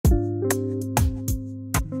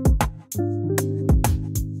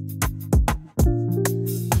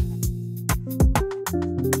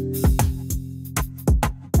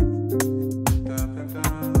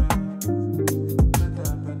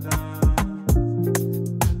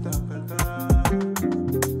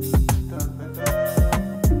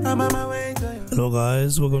Hello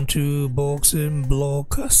guys, welcome to Boxing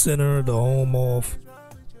Block Center, the home of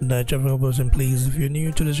Nigerian boxing. Please, if you're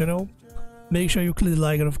new to the channel, make sure you click the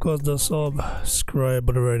like and of course the subscribe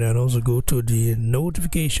button right now, and also go to the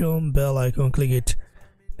notification bell icon, click it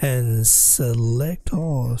and select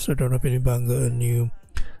all, so turn up any banger new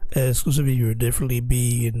exclusive video, you'll definitely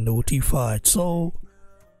be notified. So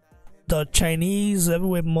the Chinese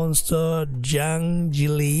heavyweight monster Zhang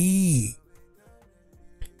Zhilei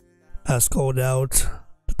has called out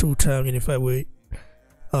the two-time unified weight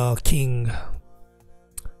king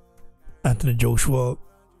Anthony Joshua.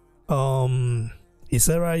 He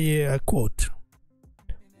said right here, I quote,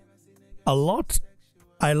 I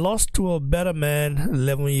lost to a better man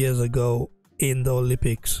 11 years ago in the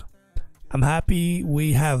Olympics. I'm happy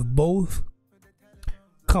we have both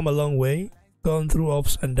come a long way, gone through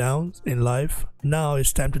ups and downs in life. Now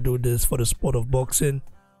it's time to do this for the sport of boxing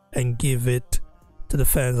and give it to the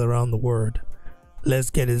fans around the world. Let's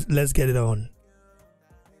get it on.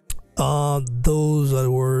 Those are the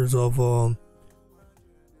words of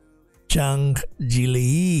Zhang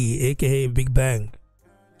Zhilei, aka Big Bang.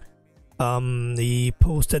 He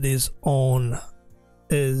posted this on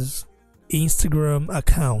his Instagram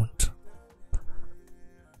account.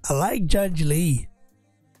 I like Zhang Zhilei.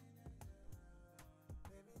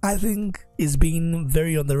 I think he's been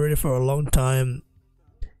very underrated for a long time.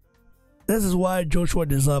 This is why Joshua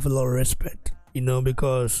deserves a lot of respect,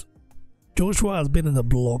 because Joshua has been in the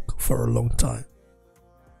block for a long time.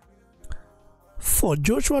 For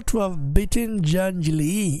Joshua to have beaten Zhang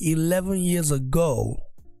Zhilei 11 years ago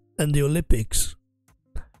in the Olympics,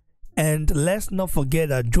 and let's not forget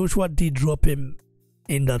that Joshua did drop him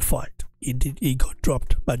in that fight. He got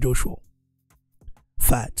dropped by Joshua.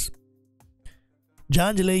 Facts.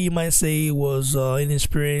 Zhang Zhilei, you might say, was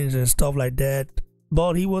inexperienced and stuff like that,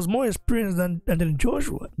 but he was more experienced than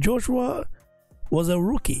Joshua. Joshua was a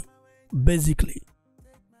rookie, basically.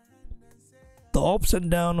 The ups and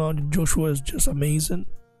downs on Joshua is just amazing.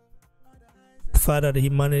 The fact that he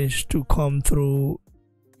managed to come through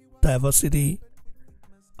diversity.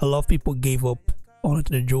 A lot of people gave up on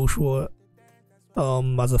Anthony Joshua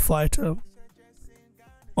as a fighter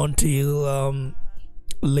until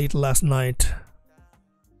late last night.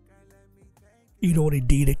 You know what he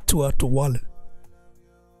did to Otto Wallin?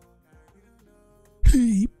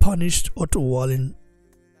 He punished Otto Wallin.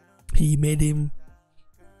 He made him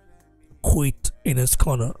quit in his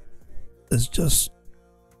corner. It's just,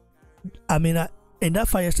 in that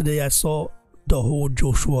fight yesterday, I saw the whole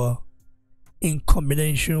Joshua in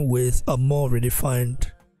combination with a more redefined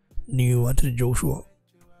new Anthony Joshua.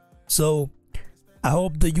 So I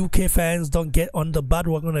hope the UK fans don't get on the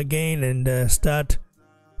bandwagon again and start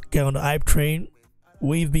get on the hype train.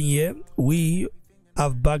 We've been here. We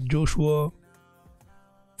have backed Joshua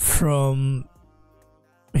from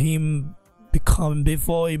him becoming,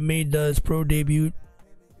 before he made his pro debut,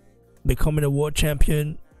 becoming a world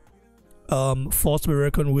champion, forced to be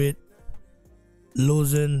reckoned with,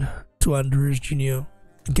 losing to Andrews Jr.,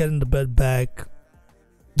 getting the belt back,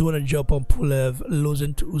 doing a job on Pulev,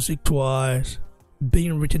 losing to Usyk twice,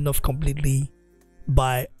 being written off completely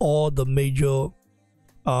by all the major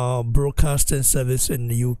broadcasting service in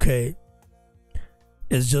the UK.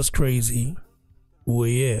 It's just crazy. We're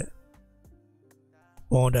here.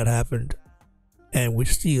 All that happened, and we're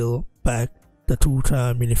still back the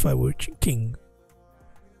two-time unified weight king.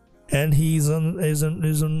 And he's on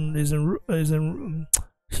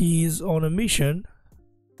a mission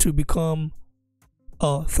to become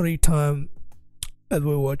a three-time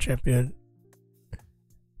heavyweight world champion.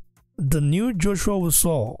 The new Joshua we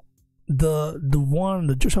saw, the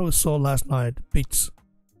Joshua we saw last night, beats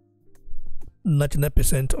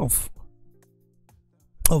 99% of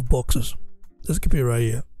boxers. Let's keep it right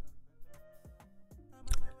here.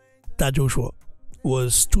 That Joshua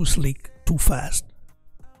was too slick, too fast,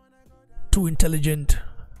 too intelligent,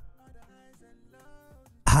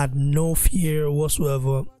 had no fear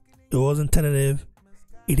whatsoever. It wasn't tentative.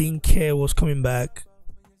 He didn't care what was coming back.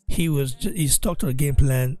 He stuck to the game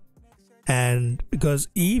plan. And because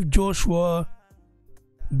if Joshua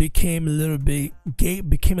became a little bit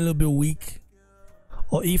weak,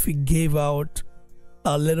 or if he gave out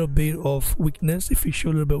a little bit of weakness, if he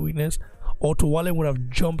showed a little bit of weakness, Otto Wallin would have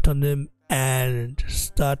jumped on him and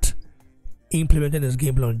start implementing his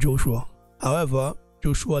game plan on Joshua. However,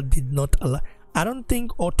 Joshua did not allow. I don't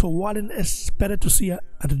think Otto Wallin expected to see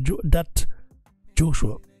that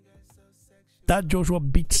Joshua. That Joshua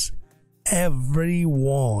beats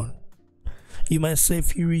everyone. You might say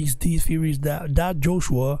Fury is this, Fury is that. That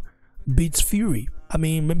Joshua beats Fury. I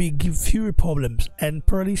mean, maybe give Fury problems and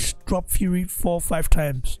probably drop Fury 4 or 5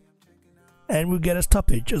 times. and we get a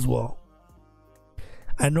stoppage as well.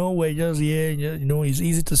 I know we're just here, it's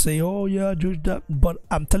easy to say, oh yeah, Joshua, but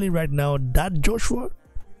I'm telling you right now, that Joshua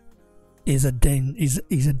is a dangerous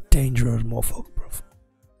motherfucker, bro.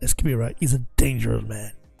 Let's keep it right. He's a dangerous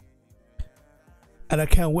man, and I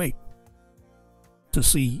can't wait to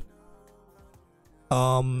see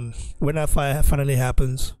when that fight finally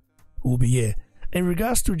happens. We'll be here. In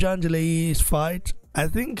regards to Zhang Zilei's fight, I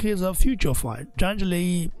think it's a future fight. Zhang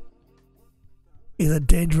Zhilei is a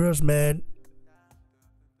dangerous man,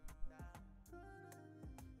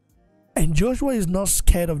 and Joshua is not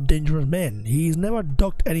scared of dangerous men. He's never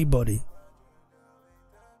ducked anybody.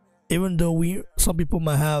 Even though some people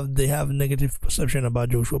might have negative perception about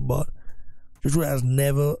Joshua, but Joshua has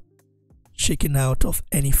never shaken out of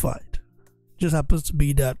any fight. Just happens to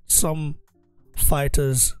be that some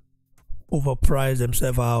fighters overprice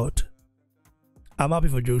themselves out. I'm happy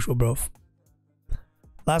for Joshua, bro.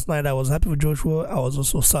 Last night I was happy for Joshua. I was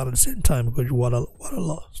also sad at the same time because what a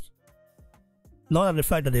loss. Not at the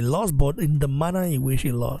fact that he lost, but in the manner in which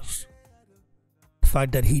he lost. The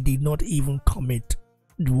fact that he did not even commit.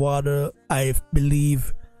 Wilder, I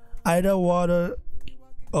believe, either Wilder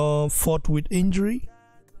fought with injury,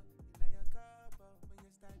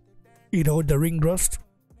 the ring rust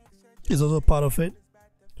is also part of it,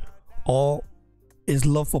 or his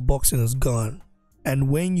love for boxing is gone. And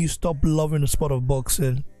when you stop loving the sport of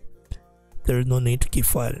boxing, there is no need to keep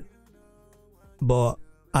fighting. But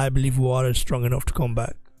I believe Wilder is strong enough to come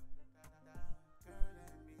back.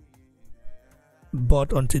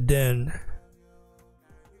 But until then,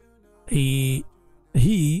 he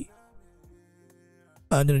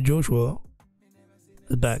and Joshua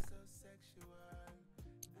is back,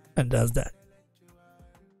 and that's that.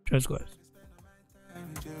 Cheers, guys.